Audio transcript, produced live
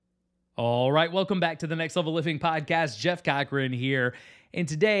All right, welcome back to the Next Level Living Podcast. Jeff Cochran here. And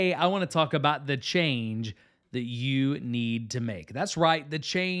today I want to talk about the change that you need to make. That's right, the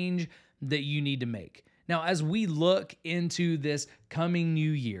change that you need to make. Now, as we look into this coming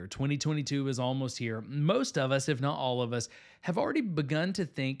new year, 2022 is almost here. Most of us, if not all of us, have already begun to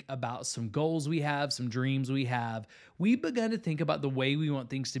think about some goals we have, some dreams we have. We've begun to think about the way we want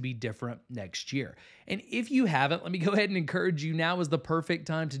things to be different next year. And if you haven't, let me go ahead and encourage you. Now is the perfect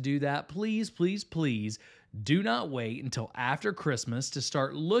time to do that. Please, please, please do not wait until after Christmas to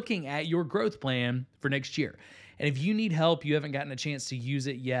start looking at your growth plan for next year. And if you need help, you haven't gotten a chance to use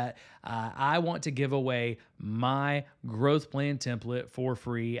it yet, I want to give away my growth plan template for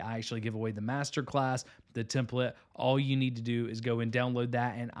free. I actually give away the masterclass, the template. All you need to do is go and download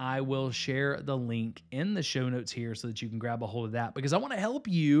that, and I will share the link in the show notes here so that you can grab a hold of that, because I want to help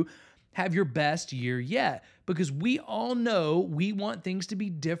you have your best year yet, because we all know we want things to be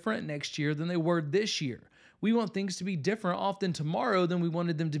different next year than they were this year. We want things to be different often tomorrow than we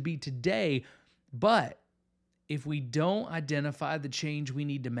wanted them to be today. But if we don't identify the change we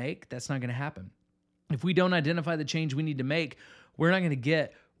need to make, that's not going to happen. If we don't identify the change we need to make, we're not going to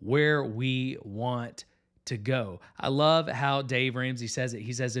get where we want to go. I love how Dave Ramsey says it.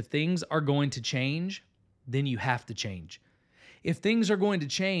 He says, if things are going to change, then you have to change. If things are going to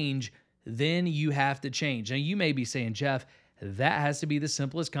change, then you have to change. Now, you may be saying, Jeff, that has to be the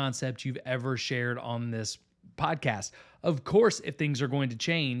simplest concept you've ever shared on this podcast. Of course, if things are going to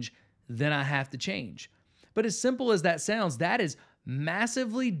change, then I have to change. But as simple as that sounds, that is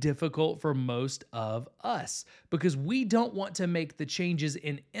massively difficult for most of us, because we don't want to make the changes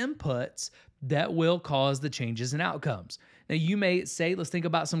in inputs that will cause the changes in outcomes. Now, you may say, let's think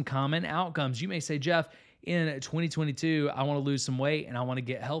about some common outcomes. You may say, Jeff, in 2022, I want to lose some weight and I want to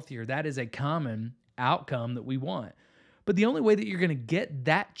get healthier. That is a common outcome that we want. But the only way that you're going to get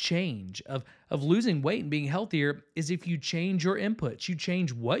that change of losing weight and being healthier is if you change your inputs. You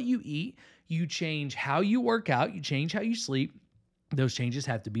change what you eat, you change how you work out, you change how you sleep. Those changes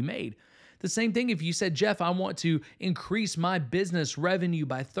have to be made. The same thing if you said, Jeff, I want to increase my business revenue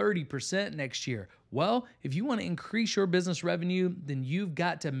by 30% next year. Well, if you want to increase your business revenue, then you've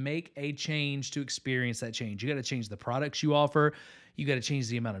got to make a change to experience that change. You got to change the products you offer. You got to change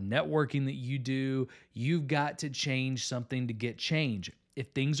the amount of networking that you do. You've got to change something to get change. If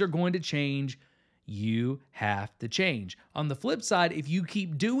things are going to change, you have to change. On the flip side, if you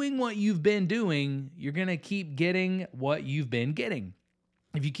keep doing what you've been doing, you're going to keep getting what you've been getting.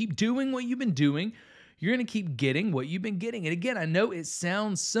 If you keep doing what you've been doing, you're going to keep getting what you've been getting. And again, I know it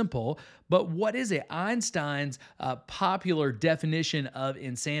sounds simple, but what is it? Einstein's popular definition of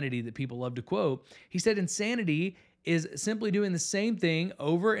insanity that people love to quote, he said insanity is simply doing the same thing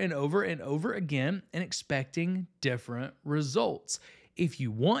over and over and over again and expecting different results. If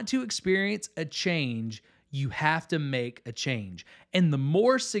you want to experience a change, you have to make a change. And the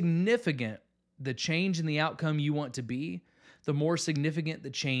more significant the change in the outcome you want to be, the more significant the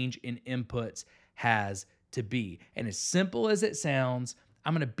change in inputs has to be. And as simple as it sounds,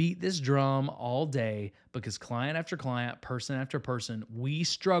 I'm going to beat this drum all day, because client after client, person after person, we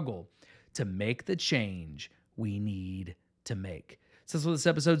struggle to make the change we need to make. So that's what this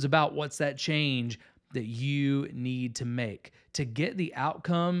episode's about. What's that change that you need to make to get the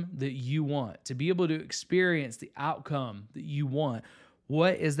outcome that you want, to be able to experience the outcome that you want?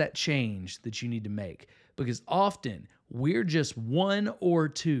 What is that change that you need to make? Because often we're just one or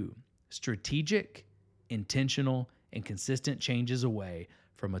two strategic, intentional, and consistent changes away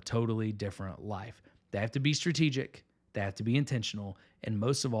from a totally different life. They have to be strategic, they have to be intentional, and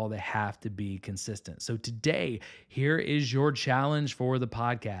most of all, they have to be consistent. So today, here is your challenge for the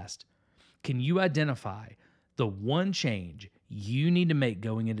podcast. Can you identify the one change you need to make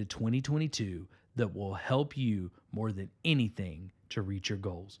going into 2022 that will help you more than anything to reach your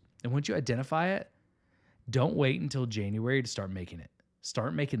goals? And once you identify it, don't wait until January to start making it.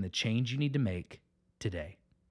 Start making the change you need to make today.